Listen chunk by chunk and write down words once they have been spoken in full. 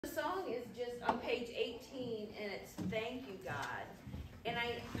on page 18, and it's Thank You, God. And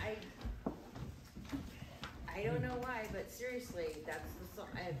I don't know why, but seriously, that's the song.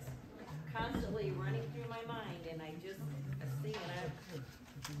 It's constantly running through my mind, and I just sing it.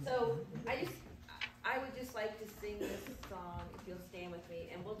 So I would just like to sing this song, if you'll stand with me,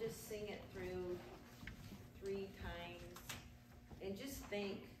 and we'll just sing it through 3 times, and just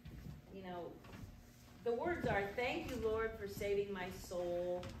think, you know, the words are, thank you, Lord, for saving my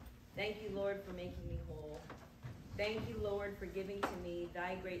soul. Thank you, Lord, for making me whole. Thank you, Lord, for giving to me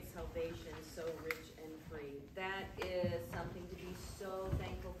thy great salvation, so rich and free. That is something to be so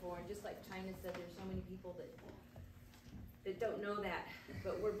thankful for. And just like China said, there's so many people that don't know that,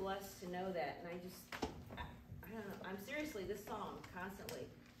 but we're blessed to know that. And I don't know, I'm seriously, this song, constantly,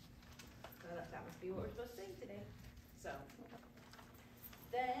 that must be what we're supposed to sing today. So,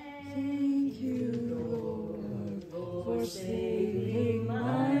 thank you, Lord, for saving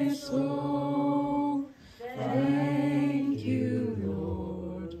my soul. Thank you,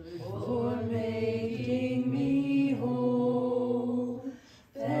 Lord, for making me whole.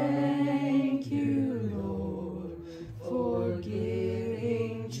 Thank you, Lord, for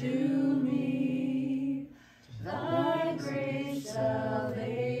giving to me thy great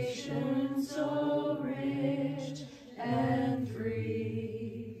salvation, so rich and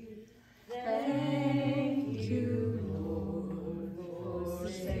free. Thank you, Lord, for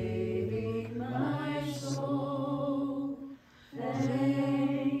saving my soul.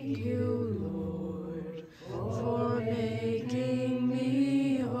 Thank you, Lord, for making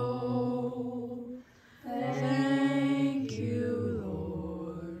me whole. Thank you,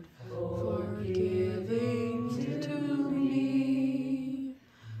 Lord, for giving to me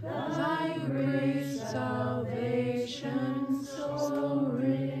thy great salvation, so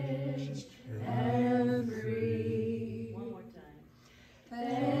rich and free. One more time.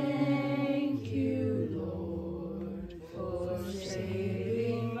 Thank you, Lord, for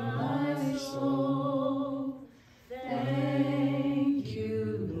saving my soul. Thank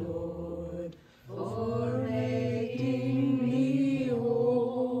you, Lord, for making me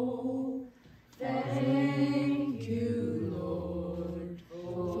whole. Thank you, Lord,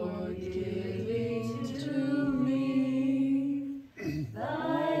 for giving to me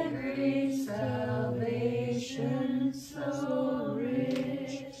thy great salvation, so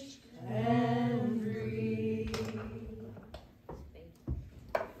rich and free.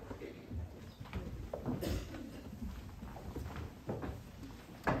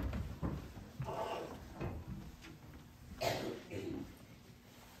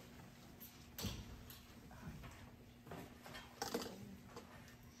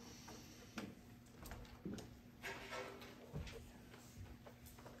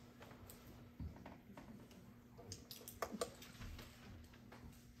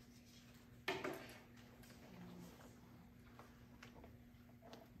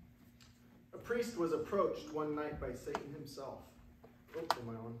 A priest was approached one night by Satan himself. Oh, am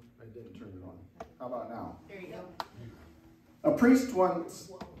I on? I didn't turn it on. How about now? There you go. A priest, hello.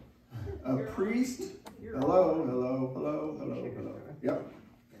 Yep.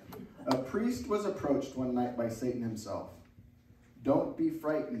 A priest was approached one night by Satan himself. Don't be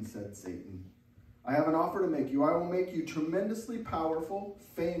frightened, said Satan. I have an offer to make you. I will make you tremendously powerful,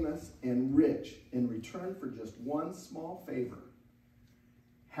 famous, and rich in return for just one small favor.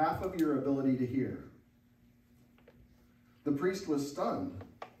 Half of your ability to hear. The priest was stunned.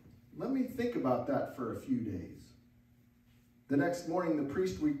 Let me think about that for a few days. The next morning, the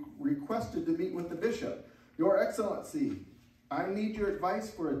priest requested to meet with the bishop. Your Excellency, I need your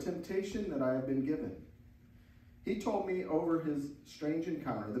advice for a temptation that I have been given. He told me over his strange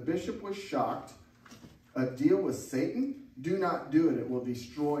encounter. The bishop was shocked. A deal with Satan? Do not do it. It will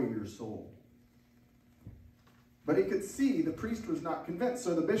destroy your soul. But he could see the priest was not convinced,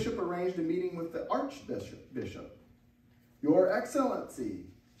 so the bishop arranged a meeting with the archbishop. Your Excellency,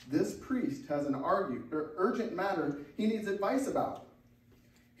 this priest has an urgent matter he needs advice about.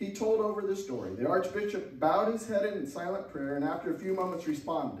 He told over the story. The archbishop bowed his head in silent prayer and after a few moments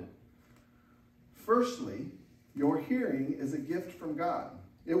responded. Firstly, your hearing is a gift from God.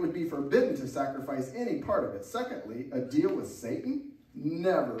 It would be forbidden to sacrifice any part of it. Secondly, a deal with Satan?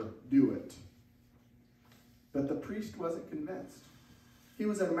 Never do it. But the priest wasn't convinced. He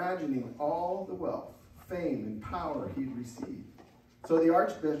was imagining all the wealth, fame, and power he'd received. So the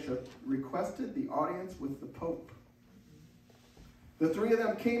archbishop requested the audience with the Pope. The three of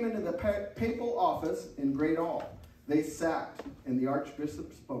them came into the papal office in Great Hall. They sat, and the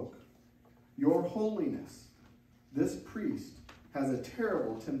archbishop spoke. Your Holiness, this priest has a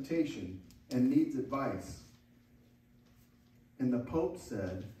terrible temptation and needs advice. And the Pope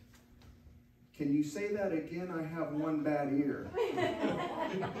said, Can you say that again? I have one bad ear.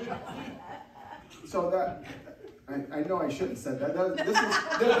 So that, I know I shouldn't have said that.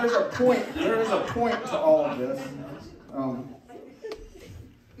 There's a point. There is a point to all of this.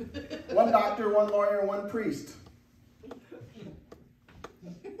 One doctor, one lawyer, one priest.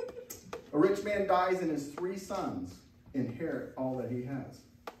 A rich man dies and his 3 sons inherit all that he has.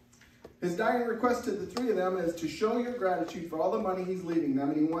 His dying request to the 3 of them is to show your gratitude for all the money he's leaving them,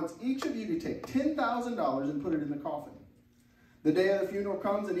 and he wants each of you to take $10,000 and put it in the coffin. The day of the funeral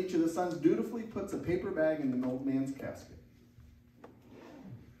comes, and each of the sons dutifully puts a paper bag in the old man's casket.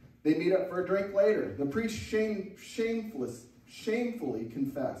 They meet up for a drink later. The priest shamefully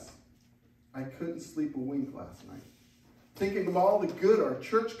confess, I couldn't sleep a wink last night, thinking of all the good our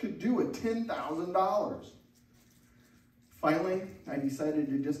church could do with $10,000. Finally, I decided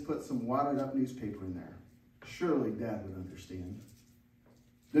to just put some watered up newspaper in there. Surely Dad would understand.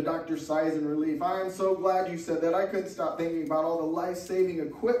 The doctor sighs in relief. I am so glad you said that. I couldn't stop thinking about all the life-saving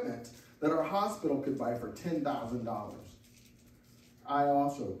equipment that our hospital could buy for $10,000. I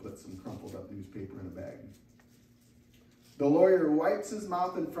also put some crumpled up newspaper in a bag. The lawyer wipes his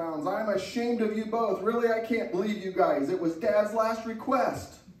mouth and frowns. I'm ashamed of you both. Really, I can't believe you guys. It was Dad's last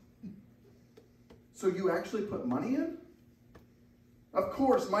request. So you actually put money in? Of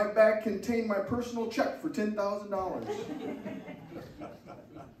course, my bag contained my personal check for $10,000.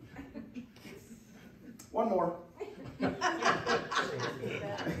 One more.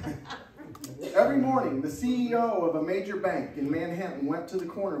 Every morning, the CEO of a major bank in Manhattan went to the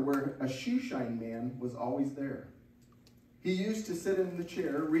corner where a shoeshine man was always there. He used to sit in the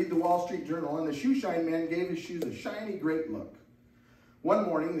chair, read the Wall Street Journal, and the shoeshine man gave his shoes a shiny, great look. One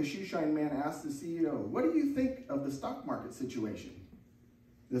morning, the shoeshine man asked the CEO, what do you think of the stock market situation?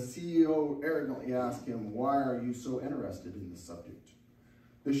 The CEO arrogantly asked him, why are you so interested in this subject?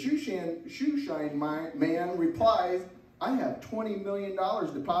 The shoeshine man replies, I have $20 million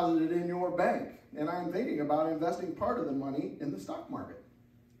deposited in your bank, and I'm thinking about investing part of the money in the stock market.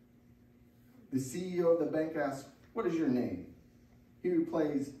 The CEO of the bank asks, what is your name? He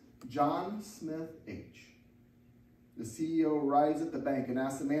replies, John Smith H. The CEO arrives at the bank and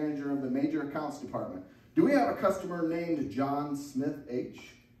asks the manager of the major accounts department, do we have a customer named John Smith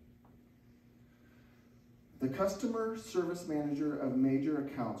H? The customer service manager of major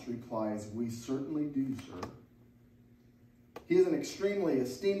accounts replies, we certainly do, sir. He is an extremely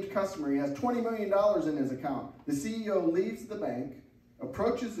esteemed customer. He has $20 million in his account. The CEO leaves the bank,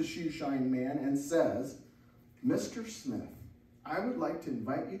 approaches the shoeshine man, and says, Mr. Smith, I would like to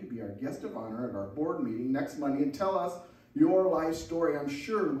invite you to be our guest of honor at our board meeting next Monday and tell us your life story. I'm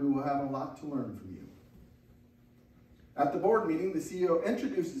sure we will have a lot to learn from you. At the board meeting, the CEO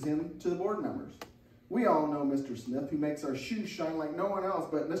introduces him to the board members. We all know Mr. Smith, who makes our shoes shine like no one else,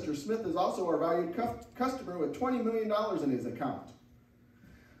 but Mr. Smith is also our valued customer with $20 million in his account.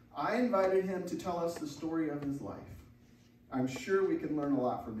 I invited him to tell us the story of his life. I'm sure we can learn a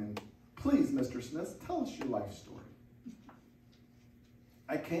lot from him. Please, Mr. Smith, tell us your life story.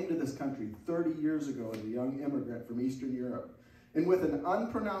 I came to this country 30 years ago as a young immigrant from Eastern Europe, and with an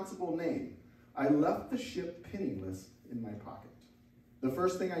unpronounceable name, I left the ship penniless in my pocket. The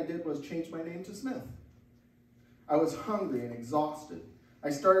first thing I did was change my name to Smith. I was hungry and exhausted. I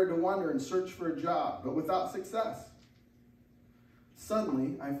started to wonder and search for a job, but without success.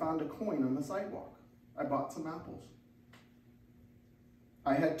 Suddenly, I found a coin on the sidewalk. I bought some apples.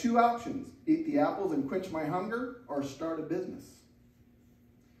 I had 2 options, eat the apples and quench my hunger, or start a business.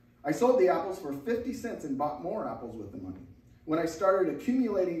 I sold the apples for 50 cents and bought more apples with the money. When I started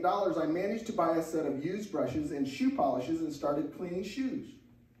accumulating dollars, I managed to buy a set of used brushes and shoe polishes and started cleaning shoes.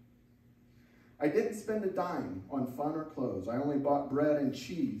 I didn't spend a dime on fun or clothes. I only bought bread and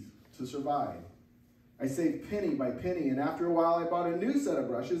cheese to survive. I saved penny by penny, and after a while I bought a new set of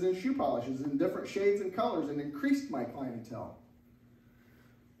brushes and shoe polishes in different shades and colors and increased my clientele.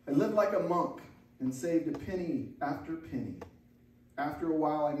 I lived like a monk and saved a penny after penny. After a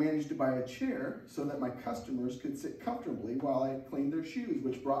while, I managed to buy a chair so that my customers could sit comfortably while I cleaned their shoes,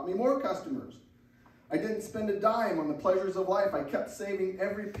 which brought me more customers. I didn't spend a dime on the pleasures of life. I kept saving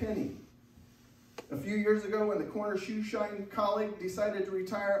every penny. A few years ago, when the corner shoe shine colleague decided to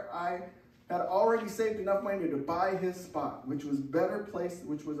retire, I had already saved enough money to buy his spot, which was a better place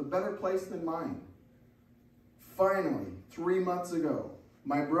than mine. Finally, 3 months ago,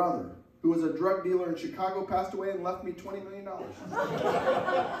 my brother, who was a drug dealer in Chicago, passed away and left me $20 million.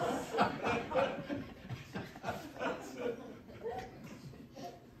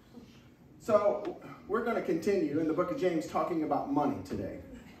 So we're going to continue in the book of James talking about money today.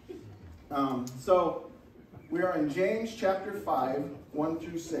 So we are in James chapter 5, 1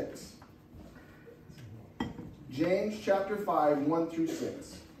 through 6. James chapter 5, 1 through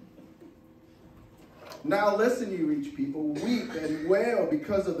 6. Now listen, you rich people, weep and wail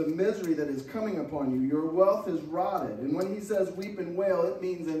because of the misery that is coming upon you. Your wealth is rotted. And when he says weep and wail, it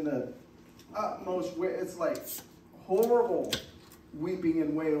means in the utmost way. It's like horrible weeping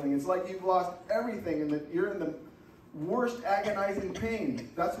and wailing. It's like you've lost everything and that you're in the worst agonizing pain.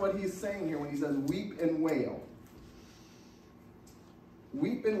 That's what he's saying here when he says weep and wail.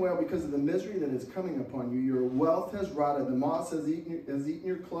 Weep and wail because of the misery that is coming upon you. Your wealth has rotted. The moth has eaten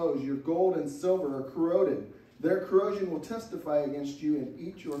your clothes. Your gold and silver are corroded. Their corrosion will testify against you and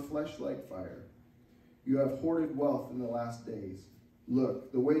eat your flesh like fire. You have hoarded wealth in the last days.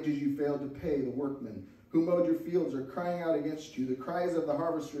 Look, the wages you failed to pay the workmen who mowed your fields are crying out against you. The cries of the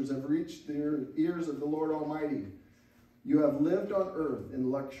harvesters have reached the ears of the Lord Almighty. You have lived on earth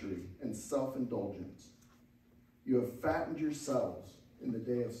in luxury and self-indulgence. You have fattened yourselves in the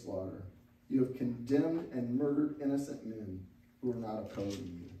day of slaughter. You have condemned and murdered innocent men who are not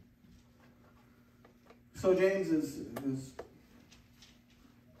opposing you. So James is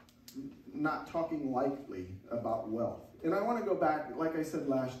not talking lightly about wealth. And I want to go back, like I said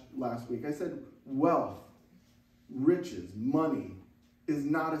last week, I said wealth, riches, money is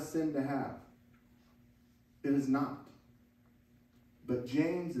not a sin to have. It is not. But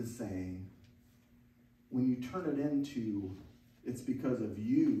James is saying, when you turn it into, it's because of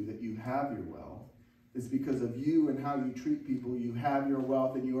you that you have your wealth. It's because of you and how you treat people. You have your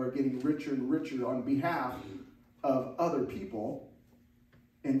wealth and you are getting richer and richer on behalf of other people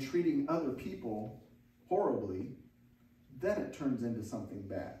and treating other people horribly. Then it turns into something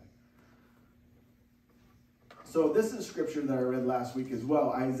bad. So this is scripture that I read last week as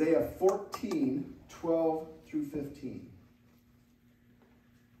well. Isaiah 14, 12 through 15.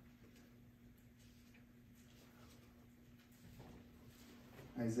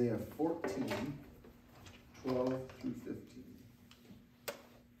 Isaiah 14, 12 through 15.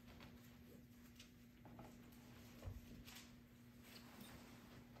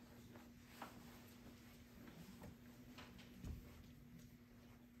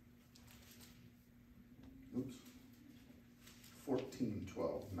 Oops. 14,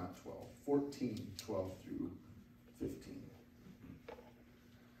 12, not 12. 14, 12 through 15.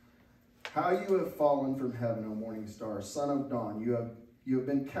 How you have fallen from heaven, O morning star, son of dawn. You have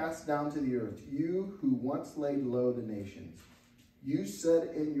been cast down to the earth, you who once laid low the nations. You said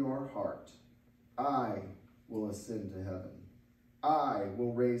in your heart, I will ascend to heaven. I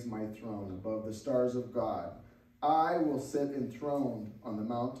will raise my throne above the stars of God. I will sit enthroned on the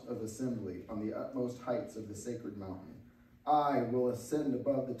mount of assembly, on the utmost heights of the sacred mountain. I will ascend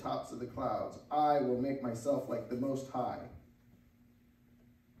above the tops of the clouds. I will make myself like the Most High.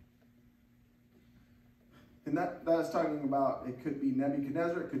 And that is talking about, it could be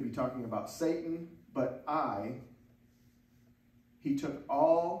Nebuchadnezzar, it could be talking about Satan, but he took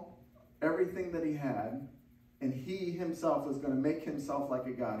everything that he had, and he himself was going to make himself like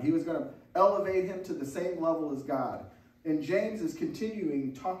a God. He was going to elevate him to the same level as God. And James is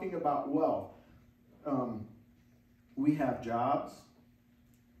continuing talking about wealth. We have jobs.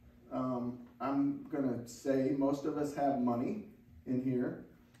 I'm going to say most of us have money in here.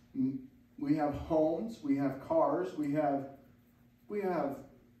 We have homes, we have cars, we have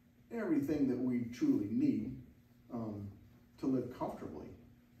everything that we truly need to live comfortably.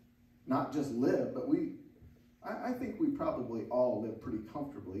 Not just live, but I think we probably all live pretty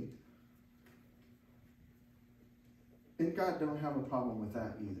comfortably. And God don't have a problem with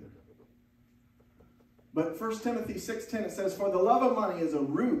that either. But 1 Timothy 6:10, it says, for the love of money is a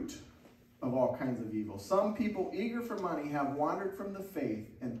root of all kinds of evil. Some people eager for money have wandered from the faith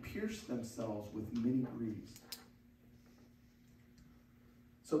and pierced themselves with many griefs.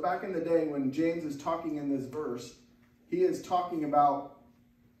 So back in the day when James is talking in this verse, he is talking about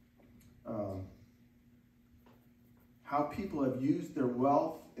how people have used their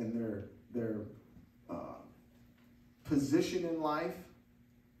wealth and their position in life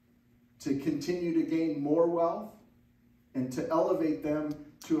to continue to gain more wealth and to elevate them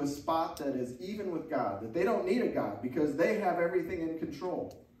to a spot that is even with God, that they don't need a God because they have everything in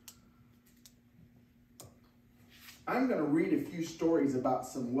control. I'm going to read a few stories about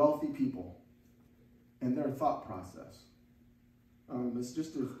some wealthy people and their thought process. It's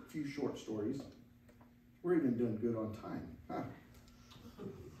just a few short stories. We're even doing good on time. Huh?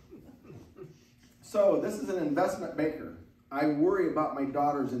 So this is an investment banker. I worry about my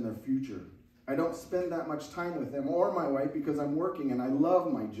daughters and their future. I don't spend that much time with them or my wife because I'm working and I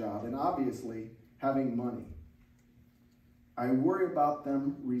love my job and obviously having money. I worry about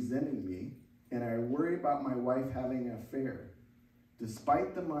them resenting me and I worry about my wife having an affair.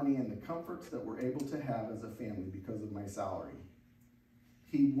 despite the money and the comforts that we're able to have as a family because of my salary.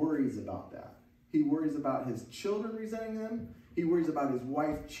 He worries about that. He worries about his children resenting him. He worries about his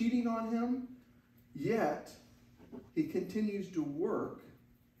wife cheating on him. Yet, he continues to work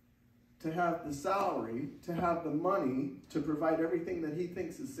to have the salary, to have the money, to provide everything that he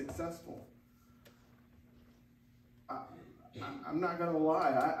thinks is successful. I'm not going to lie.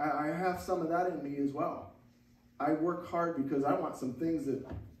 I have some of that in me as well. I work hard because I want some things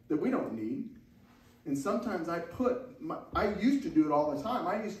that we don't need. And sometimes I used to do it all the time.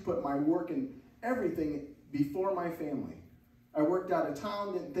 I used to put my work and everything before my family. I worked out of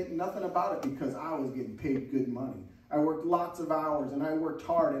town, didn't think nothing about it because I was getting paid good money. I worked lots of hours and I worked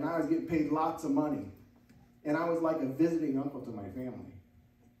hard and I was getting paid lots of money. And I was like a visiting uncle to my family.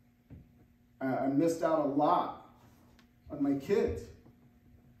 I missed out a lot on my kids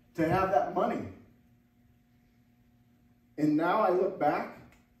to have that money. And now I look back,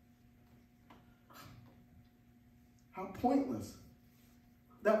 how pointless.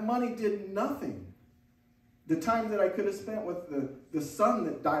 That money did nothing. The time that I could have spent with the son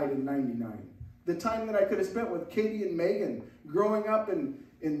that died in 99. The time that I could have spent with Katie and Megan growing up and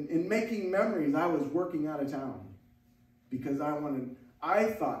making memories, I was working out of town. Because I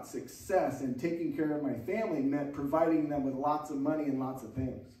thought success and taking care of my family meant providing them with lots of money and lots of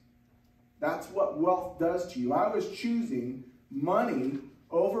things. That's what wealth does to you. I was choosing money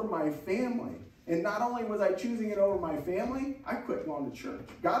over my family. And not only was I choosing it over my family, I quit going to church.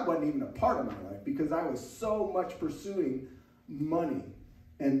 God wasn't even a part of my life because I was so much pursuing money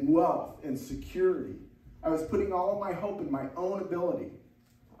and wealth and security. I was putting all of my hope in my own ability.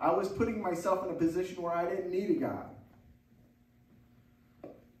 I was putting myself in a position where I didn't need a God.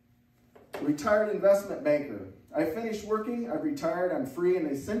 Retired investment banker. I finished working, I've retired, I'm free, and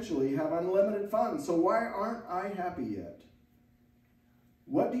essentially have unlimited funds. So why aren't I happy yet?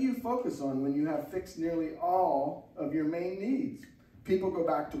 What do you focus on when you have fixed nearly all of your main needs? People go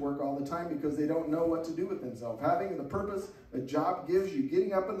back to work all the time because they don't know what to do with themselves. Having the purpose a job gives you,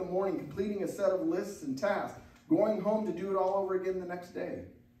 getting up in the morning, completing a set of lists and tasks, going home to do it all over again the next day,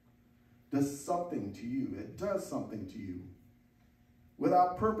 does something to you. It does something to you.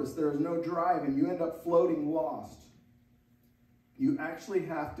 Without purpose, there is no drive, and you end up floating lost. You actually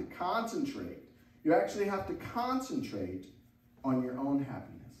have to concentrate. You actually have to concentrate on your own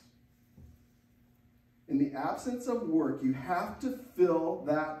happiness. In the absence of work, you have to fill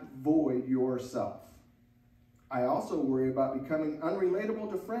that void yourself. I also worry about becoming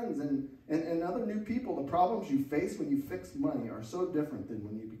unrelatable to friends and other new people. The problems you face when you fix money are so different than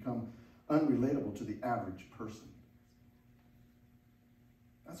when you become unrelatable to the average person.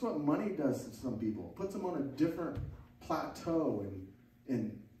 That's what money does to some people. It puts them on a different plateau,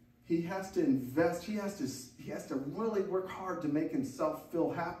 and he has to invest. He has to really work hard to make himself feel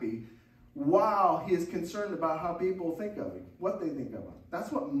happy while he is concerned about how people think of him, what they think of him.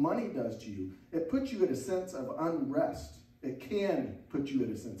 That's what money does to you. It puts you at a sense of unrest. It can put you at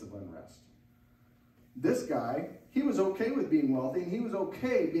a sense of unrest. This guy, he was okay with being wealthy, and he was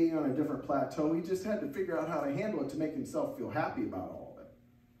okay being on a different plateau. He just had to figure out how to handle it to make himself feel happy about all of it.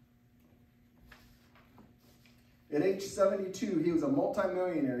 At age 72, he was a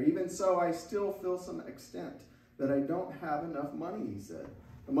multimillionaire. Even so, I still feel some extent that I don't have enough money, he said.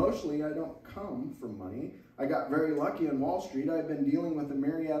 Emotionally, I don't come from money. I got very lucky on Wall Street. I've been dealing with a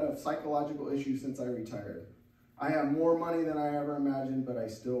myriad of psychological issues since I retired. I have more money than I ever imagined, but I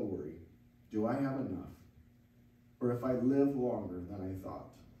still worry. Do I have enough? Or if I live longer than I thought?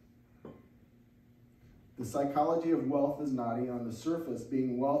 The psychology of wealth is naughty. On the surface,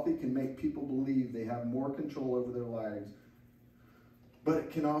 being wealthy can make people believe they have more control over their lives, but it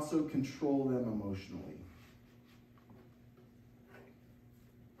can also control them emotionally.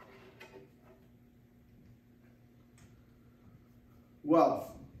 Wealth.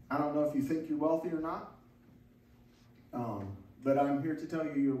 I don't know if you think you're wealthy or not, but I'm here to tell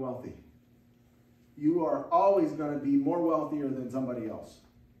you you're wealthy. You are always going to be more wealthier than somebody else.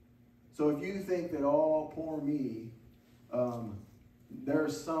 So if you think that, oh, poor me,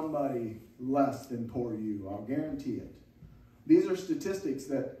 there's somebody less than poor you, I'll guarantee it. These are statistics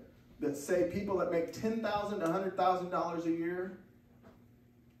that say people that make $10,000 to $100,000 a year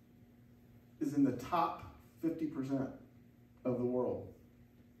is in the top 50% of the world.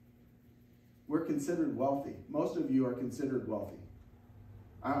 We're considered wealthy. Most of you are considered wealthy.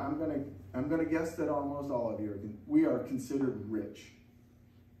 I'm gonna guess that almost all of you we are considered rich.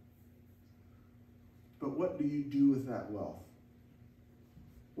 But what do you do with that wealth?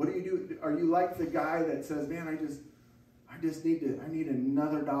 What do you do? Are you like the guy that says, man, I need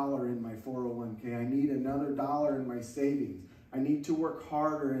another dollar in my 401k. I need another dollar in my savings. I need to work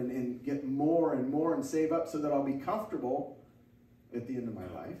harder and get more and more and save up so that I'll be comfortable at the end of my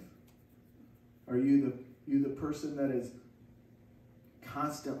life? Are you the person that is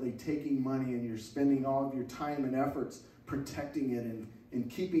constantly taking money and you're spending all of your time and efforts protecting it and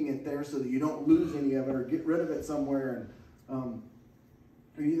keeping it there so that you don't lose any of it or get rid of it somewhere? And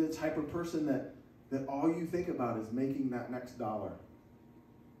are you the type of person that all you think about is making that next dollar?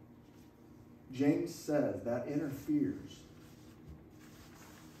 James says that interferes.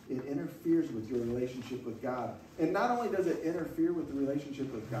 It interferes with your relationship with God. And not only does it interfere with the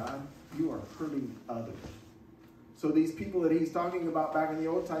relationship with God, you are hurting others. So these people that he's talking about back in the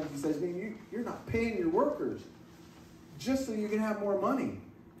old times, he says, man, you're not paying your workers just so you can have more money.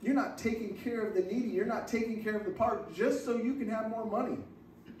 You're not taking care of the needy. You're not taking care of the poor just so you can have more money.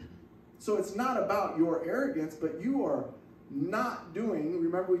 So it's not about your arrogance, but you are not doing,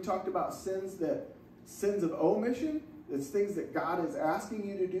 remember we talked about sins of omission? It's things that God is asking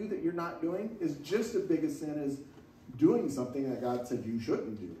you to do that you're not doing, is just as big a sin as doing something that God said you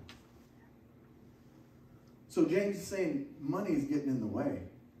shouldn't do. So James is saying money is getting in the way.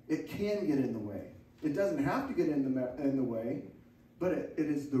 It can get in the way. It doesn't have to get in the way, but it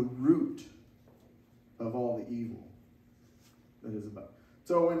is the root of all the evil that is about.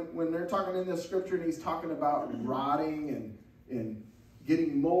 So when they're talking in this scripture and he's talking about rotting and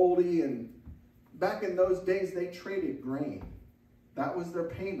getting moldy, and back in those days they traded grain. That was their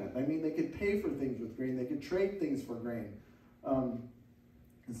payment. I mean, they could pay for things with grain. They could trade things for grain. And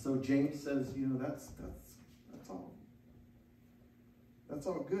so James says, that's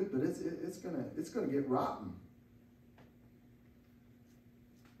all good, but it's gonna get rotten.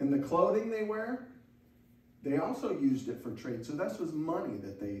 And the clothing they wear, they also used it for trade. So this was money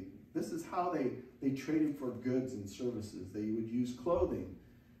this is how they traded for goods and services. They would use clothing.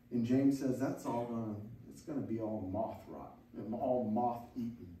 And James says it's gonna be all moth rot, and all moth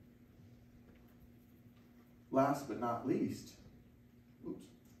eaten. Last but not least,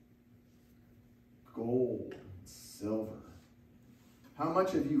 gold, silver. How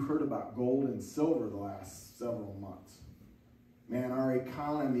much have you heard about gold and silver the last several months? Man, our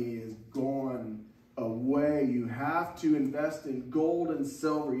economy is going away. You have to invest in gold and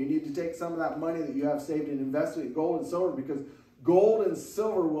silver. You need to take some of that money that you have saved and invest it in gold and silver, because gold and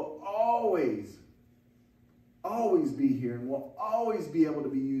silver will always be here and will always be able to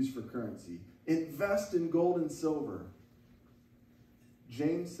be used for currency. Invest in gold and silver.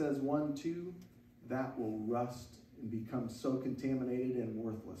 James says 1:2, that will rust and become so contaminated and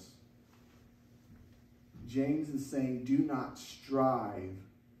worthless. James is saying, do not strive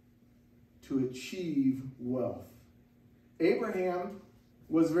to achieve wealth. Abraham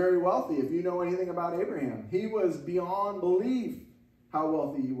was very wealthy. If you know anything about Abraham, he was beyond belief how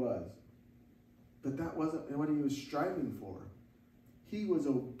wealthy he was. But that wasn't what he was striving for. He was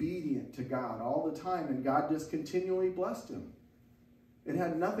obedient to God all the time, and God just continually blessed him. It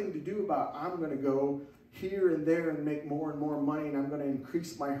had nothing to do about, I'm going to go here and there and make more and more money, and I'm going to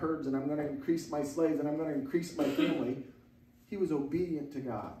increase my herds, and I'm going to increase my slaves, and I'm going to increase my family. He was obedient to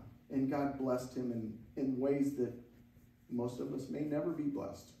God, and God blessed him in ways that most of us may never be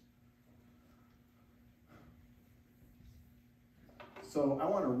blessed. So I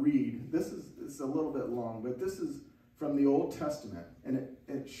want to read, this is a little bit long, but this is from the Old Testament, and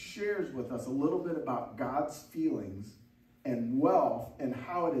it shares with us a little bit about God's feelings and wealth and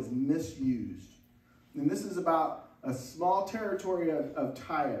how it is misused. And this is about a small territory of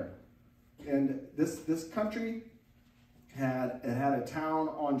Tyre. And this country had a town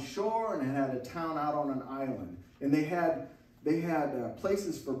on shore, and it had a town out on an island. And they had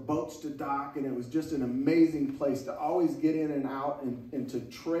places for boats to dock, and it was just an amazing place to always get in and out and to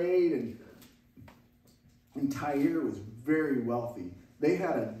trade. And Tyre was very wealthy. They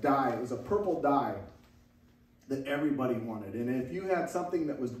had a dye. It was a purple dye that everybody wanted. And if you had something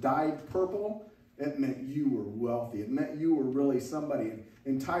that was dyed purple, it meant you were wealthy. It meant you were really somebody.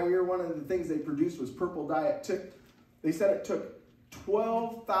 In Tyre, one of the things they produced was purple dye. They said it took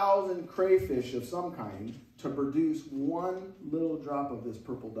 12,000 crayfish of some kind to produce one little drop of this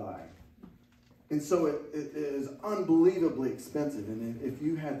purple dye. And so it is unbelievably expensive. And if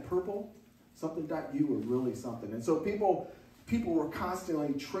you had purple, something dyed, you were really something. And so people were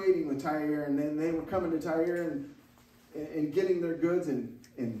constantly trading with Tyre, and then they were coming to Tyre and getting their goods, and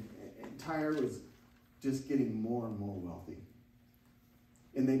Tyre was just getting more and more wealthy.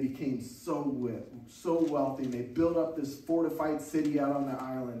 And they became so wealthy, and they built up this fortified city out on the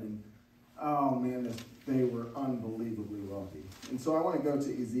island, and oh man, they were unbelievably wealthy. And so I want to go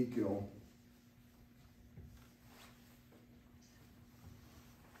to Ezekiel.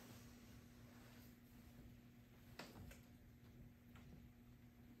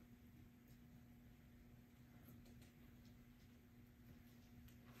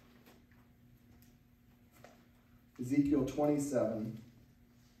 Ezekiel 27.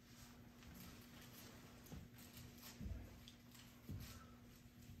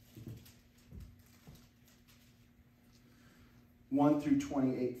 (1 through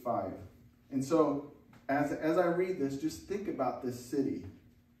 28:5). And so, as I read this, just think about this city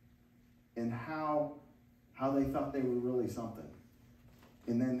and how they thought they were really something,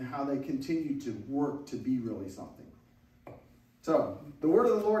 and then how they continued to work to be really something. So, the word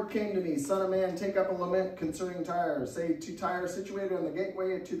of the Lord came to me, Son of man, take up a lament concerning Tyre. Say to Tyre, situated on the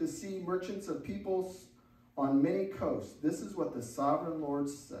gateway to the sea, merchants of peoples on many coasts. This is what the sovereign Lord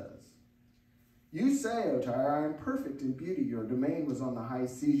says. You say, O Tyre, I am perfect in beauty. Your domain was on the high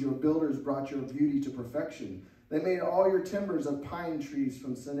seas. Your builders brought your beauty to perfection. They made all your timbers of pine trees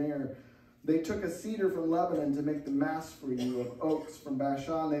from Senir. They took a cedar from Lebanon to make the mast for you. Of oaks from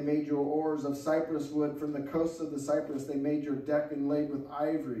Bashan they made your oars. Of cypress wood from the coasts of the Cyprus they made your deck inlaid with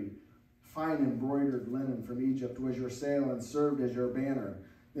ivory. Fine embroidered linen from Egypt was your sail and served as your banner.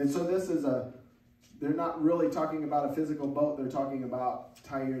 And so they're not really talking about a physical boat. They're talking about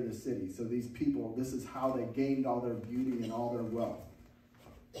Tyre, the city. So these people, this is how they gained all their beauty and all their wealth.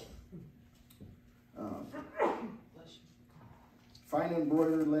 Fine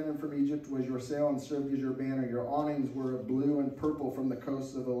embroidered linen from Egypt was your sail and served as your banner. Your awnings were of blue and purple from the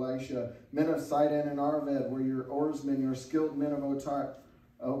coasts of Elisha. Men of Sidon and Arvad were your oarsmen. Your skilled men of Tyre,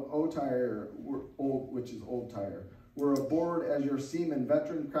 which is Old Tyre, were aboard as your seamen.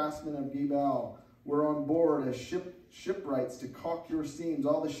 Veteran craftsmen of Gebal were on board as shipwrights to caulk your seams.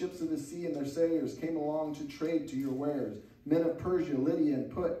 All the ships of the sea and their sailors came along to trade to your wares. Men of Persia, Lydia,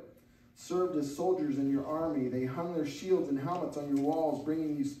 and Put served as soldiers in your army. They hung their shields and helmets on your walls,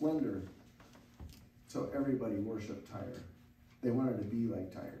 bringing you splendor. So everybody worshipped Tyre. They wanted to be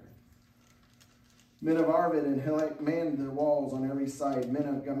like Tyre. Men of Arvad and Hilit manned their walls on every side. Men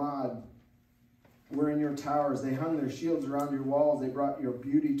of Gamad were in your towers. They hung their shields around your walls. They brought your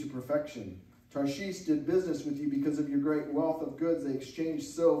beauty to perfection. Tarshish did business with you because of your great wealth of goods. They exchanged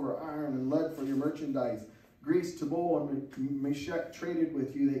silver, iron, and lead for your merchandise. Greece, Tabor, and Meshech traded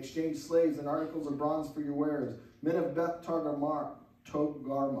with you. They exchanged slaves and articles of bronze for your wares. Men of Beth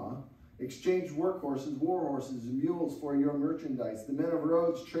Togarmah exchanged workhorses, war horses, and mules for your merchandise. The men of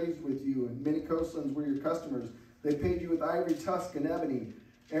Rhodes traded with you, and many coastlands were your customers. They paid you with ivory tusk and ebony.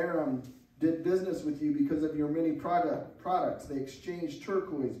 Aram did business with you because of your many products. They exchanged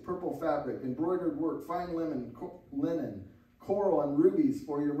turquoise, purple fabric, embroidered work, fine linen, coral, and rubies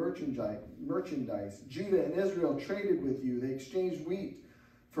for your merchandise. Judah and Israel traded with you. They exchanged wheat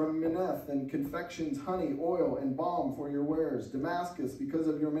from Mineth and confections, honey, oil, and balm for your wares. Damascus, because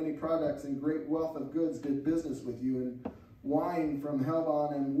of your many products and great wealth of goods, did business with you. And wine from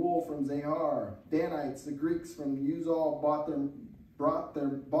Helbon and wool from Zahar. Danites, the Greeks from Uzal,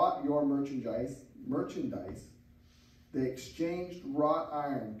 bought your merchandise. They exchanged wrought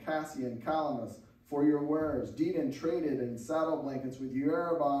iron, cassia, and calamus for your wares. Dedan traded in saddle blankets with you.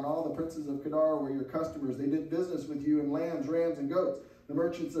 Arabah and all the princes of Kedar were your customers. They did business with you in lambs, rams, and goats. The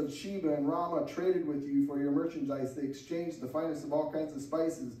merchants of Sheba and Ramah traded with you for your merchandise. They exchanged the finest of all kinds of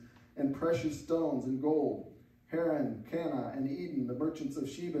spices and precious stones and gold. Haran, Cana, and Eden, the merchants of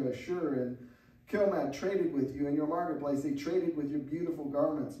Sheba, Ashur, and Kilmad traded with you in your marketplace. They traded with your beautiful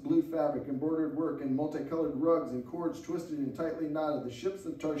garments, blue fabric, embroidered work, and multicolored rugs and cords twisted and tightly knotted. The ships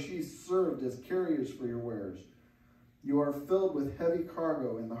of Tarshish served as carriers for your wares. You are filled with heavy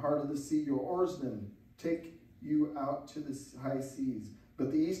cargo in the heart of the sea. Your oarsmen take you out to the high seas,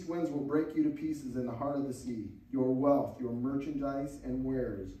 but the east winds will break you to pieces in the heart of the sea. Your wealth, your merchandise and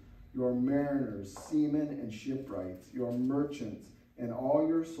wares, your mariners, seamen, and shipwrights, your merchants, and all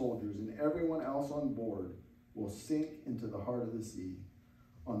your soldiers and everyone else on board will sink into the heart of the sea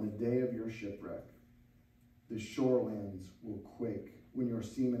on the day of your shipwreck. The shorelands will quake when your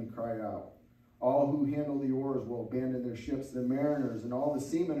seamen cry out. All who handle the oars will abandon their ships. The mariners and all the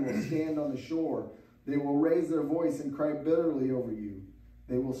seamen will stand on the shore. They will raise their voice and cry bitterly over you.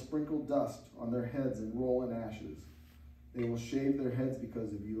 They will sprinkle dust on their heads and roll in ashes. They will shave their heads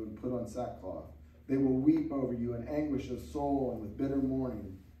because of you and put on sackcloth. They will weep over you in anguish of soul and with bitter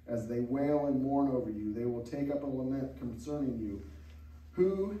mourning. As they wail and mourn over you, they will take up a lament concerning you.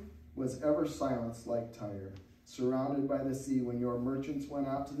 Who was ever silenced like Tyre, surrounded by the sea? When your merchants went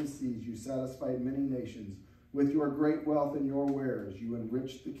out to the seas, you satisfied many nations. With your great wealth and your wares, you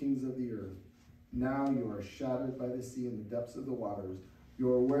enriched the kings of the earth. Now you are shattered by the sea in the depths of the waters.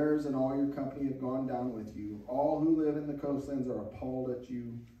 Your wares and all your company have gone down with you. All who live in the coastlands are appalled at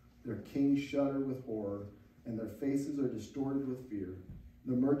you. Their kings shudder with horror, and their faces are distorted with fear.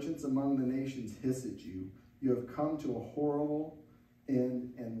 The merchants among the nations hiss at you. You have come to a horrible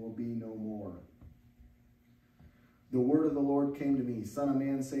end and will be no more. The word of the Lord came to me. Son of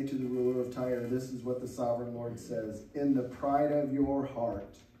man, say to the ruler of Tyre, this is what the sovereign Lord says. In the pride of your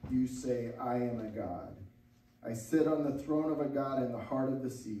heart, you say, I am a god. I sit on the throne of a god in the heart of the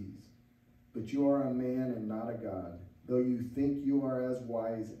seas. But you are a man and not a god, though you think you are as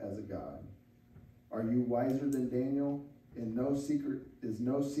wise as a god. Are you wiser than Daniel? And is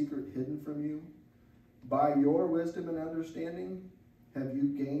no secret hidden from you? By your wisdom and understanding, have you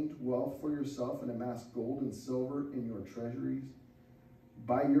gained wealth for yourself and amassed gold and silver in your treasuries?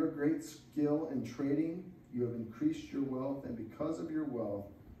 By your great skill in trading, you have increased your wealth, and because of your wealth,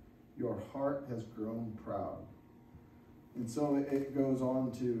 your heart has grown proud. And so it goes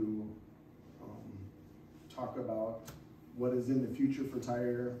on to talk about what is in the future for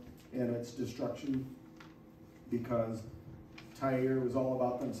Tyre and its destruction, because Tyre was all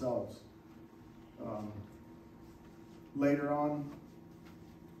about themselves. Later on,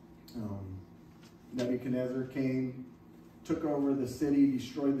 Nebuchadnezzar came, took over the city,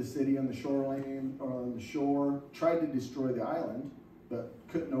 destroyed the city on the shoreline, on the shore, tried to destroy the island, but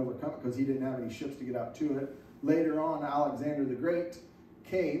couldn't overcome it because he didn't have any ships to get out to it. Later on, Alexander the Great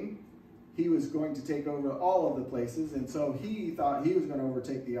came. He was going to take over all of the places, and so he thought he was going to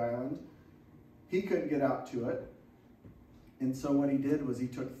overtake the island. He couldn't get out to it. And so what he did was he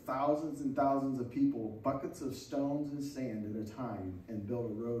took thousands and thousands of people, buckets of stones and sand at a time, and built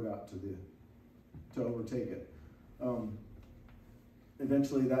a road out to overtake it.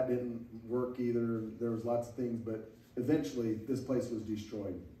 Eventually that didn't work either. There was lots of things, but eventually this place was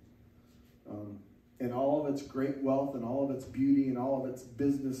destroyed. And all of its great wealth and all of its beauty and all of its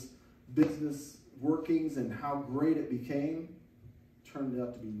business workings and how great it became turned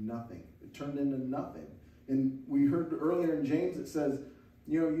out to be nothing. It turned into nothing. And we heard earlier in James, it says,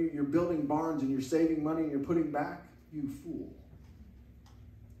 you're building barns and you're saving money and you're putting back. You fool.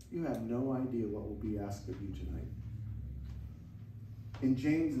 You have no idea what will be asked of you tonight. And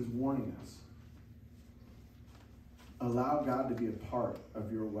James is warning us. Allow God to be a part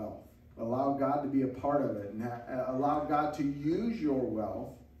of your wealth. Allow God to be a part of it. And allow God to use your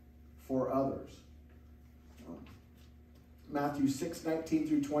wealth for others. Matthew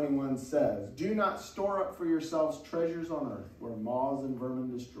 6:19-21 says, do not store up for yourselves treasures on earth where moths and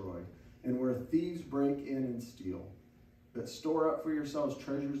vermin destroy and where thieves break in and steal. But store up for yourselves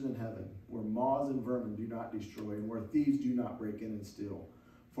treasures in heaven where moths and vermin do not destroy and where thieves do not break in and steal.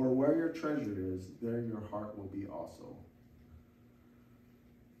 For where your treasure is, there your heart will be also.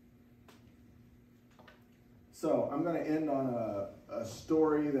 So I'm going to end on a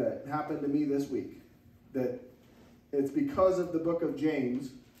story that happened to me this week. That it's because of the book of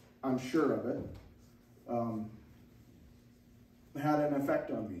James, I'm sure of it, had an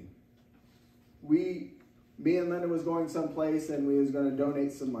effect on me. Me and Linda was going someplace and we was going to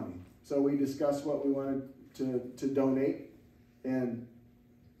donate some money. So we discussed what we wanted to donate. And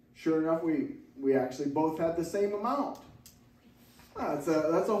sure enough, we actually both had the same amount. That's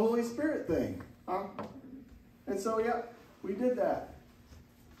a Holy Spirit thing. Huh? And so, yeah, we did that.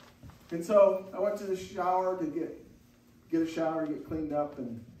 And so I went to the shower to get a shower, get cleaned up,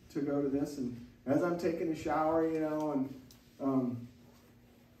 and to go to this. And as I'm taking a shower, and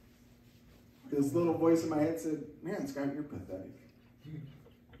this little voice in my head said, man, Scott, you're pathetic.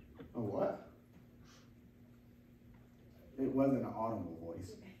 A what? It wasn't an audible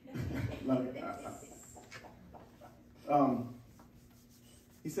voice.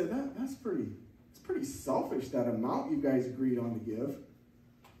 He said, it's pretty selfish, that amount you guys agreed on to give.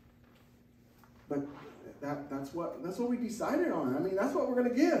 But that's what we decided on. I mean, that's what we're going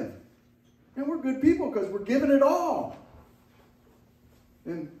to give. And we're good people because we're giving it all.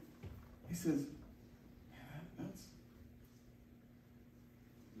 And he says, that's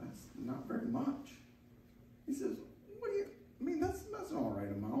not very much. He says, that's an all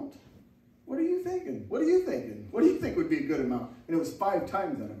right amount. What are you thinking? What are you thinking? What do you think would be a good amount? And it was 5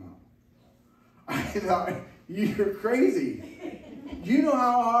 times that amount. I thought, you're crazy. You know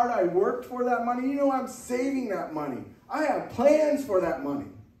how hard I worked for that money? You know I'm saving that money. I have plans for that money.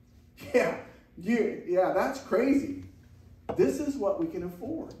 Yeah, that's crazy. This is what we can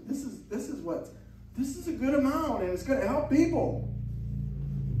afford. This is a good amount, and it's going to help people.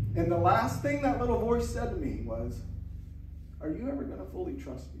 And the last thing that little voice said to me was, are you ever going to fully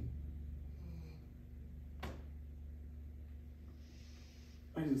trust me?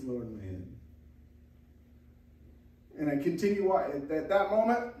 I just lowered my head. And I continue. At that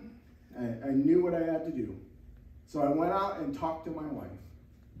moment, I knew what I had to do. So I went out and talked to my wife.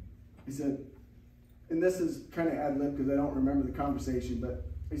 He said, and this is kind of ad-lib because I don't remember the conversation, but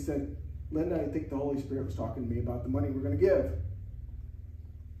he said, Linda, I think the Holy Spirit was talking to me about the money we're going to give.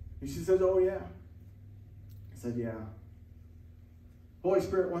 And she says, oh, yeah. I said, yeah. Holy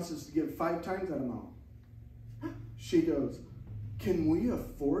Spirit wants us to give 5 times that amount. She goes, can we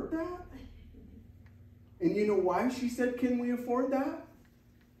afford that? And you know why she said, can we afford that?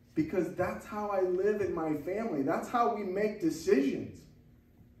 Because that's how I live in my family. That's how we make decisions.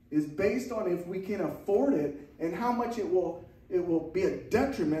 Is based on if we can afford it and how much it will be a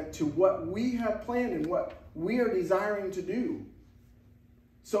detriment to what we have planned and what we are desiring to do.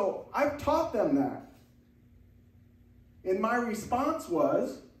 So I've taught them that. And my response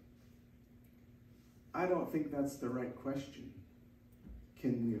was, I don't think that's the right question.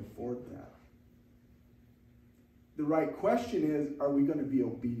 Can we afford that? The right question is, are we going to be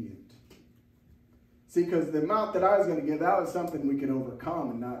obedient? See, because the amount that I was going to give, that was something we could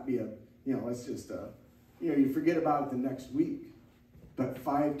overcome and not be it's just you forget about it the next week. But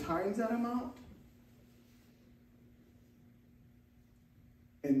 5 times that amount?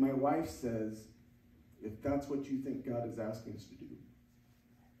 And my wife says, if that's what you think God is asking us to do,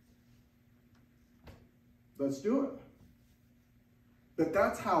 let's do it. But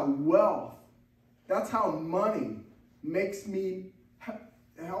that's how wealth, that's how money makes me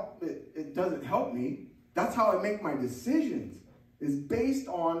help. It doesn't help me. That's how I make my decisions, is based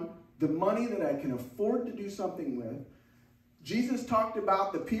on the money that I can afford to do something with. Jesus talked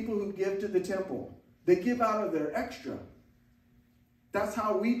about the people who give to the temple. They give out of their extra. That's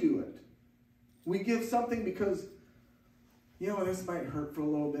how we do it. We give something because, this might hurt for a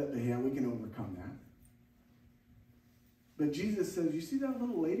little bit, but yeah, we can overcome that. But Jesus says, you see that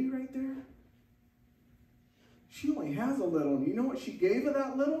little lady right there? She only has a little. And you know what she gave of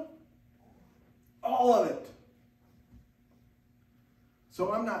that little? All of it.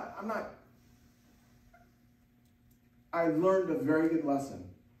 So I learned a very good lesson.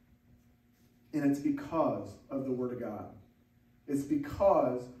 And it's because of the Word of God. It's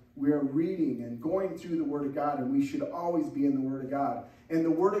because we are reading and going through the Word of God, and we should always be in the Word of God. And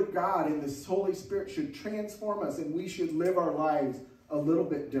the Word of God and the Holy Spirit should transform us, and we should live our lives a little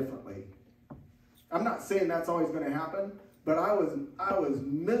bit differently. I'm not saying that's always going to happen, but I was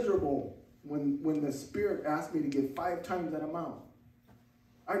miserable when the Spirit asked me to give 5 times that amount.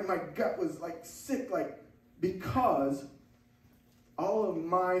 My gut was sick, because all of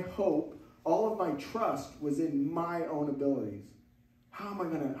my hope, all of my trust was in my own abilities. How am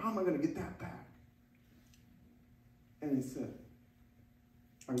I gonna get that back? And he said,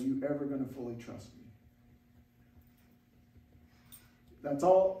 are you ever gonna fully trust me? That's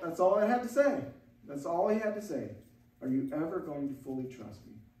all I had to say. That's all he had to say. Are you ever going to fully trust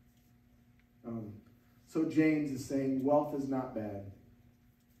me? So James is saying wealth is not bad.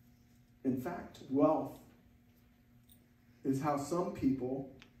 In fact, wealth is how some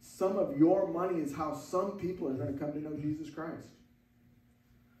of your money is how some people are going to come to know Jesus Christ.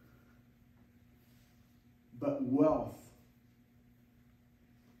 But wealth,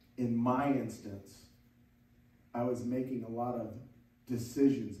 in my instance, I was making a lot of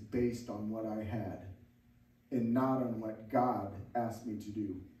decisions based on what I had and not on what God asked me to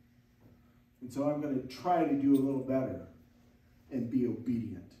do. And so I'm going to try to do a little better and be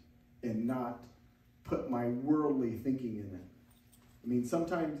obedient and not put my worldly thinking in it. I mean,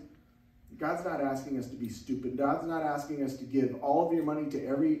 sometimes God's not asking us to be stupid. God's not asking us to give all of your money to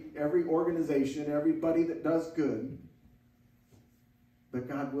every organization, everybody that does good. But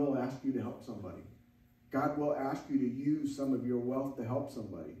God will ask you to help somebody. God will ask you to use some of your wealth to help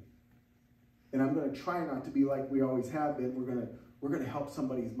somebody. And I'm going to try not to be like we always have been. We're going to help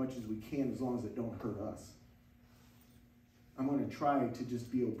somebody as much as we can, as long as it don't hurt us. I'm going to try to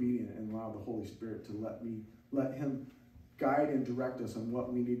just be obedient and allow the Holy Spirit to let him guide and direct us on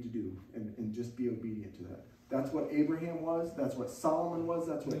what we need to do, and just be obedient to that. That's what Abraham was. That's what Solomon was.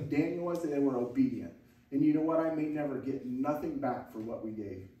 That's what Daniel was. They were obedient. And you know what? I may never get nothing back for what we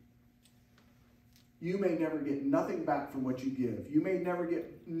gave. You may never get nothing back from what you give. You may never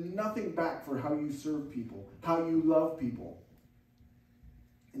get nothing back for how you serve people, how you love people,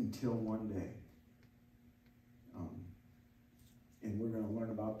 until one day. And we're going to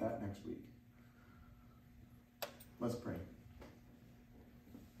learn about that next week. Let's pray.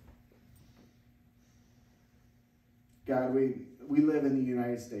 God, we live in the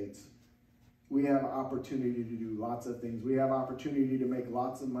United States. We have opportunity to do lots of things. We have opportunity to make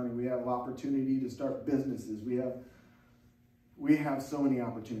lots of money. We have opportunity to start businesses. We have so many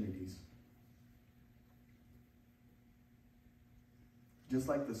opportunities. Just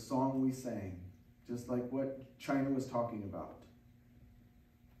like the song we sang, just like what China was talking about.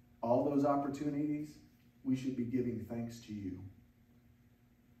 All those opportunities, we should be giving thanks to you.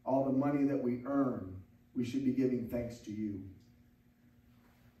 All the money that we earn, we should be giving thanks to you.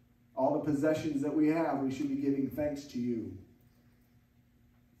 All the possessions that we have, we should be giving thanks to you.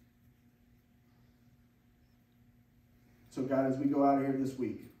 So God, as we go out of here this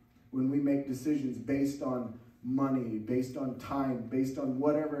week, when we make decisions based on money, based on time, based on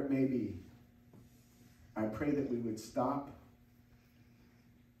whatever it may be, I pray that we would stop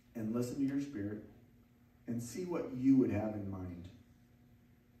and listen to your Spirit and see what you would have in mind.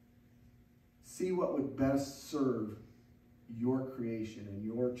 See what would best serve your creation and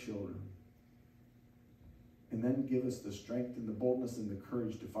your children. And then give us the strength and the boldness and the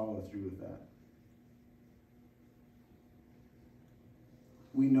courage to follow through with that.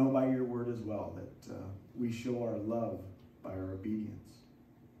 We know by your word as well that we show our love by our obedience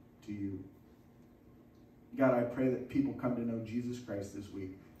to you. God, I pray that people come to know Jesus Christ this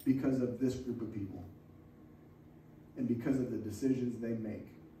week because of this group of people and because of the decisions they make.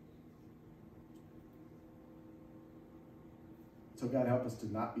 So God, help us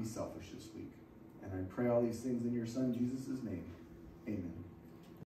to not be selfish this week. And I pray all these things in your Son, Jesus' name. Amen.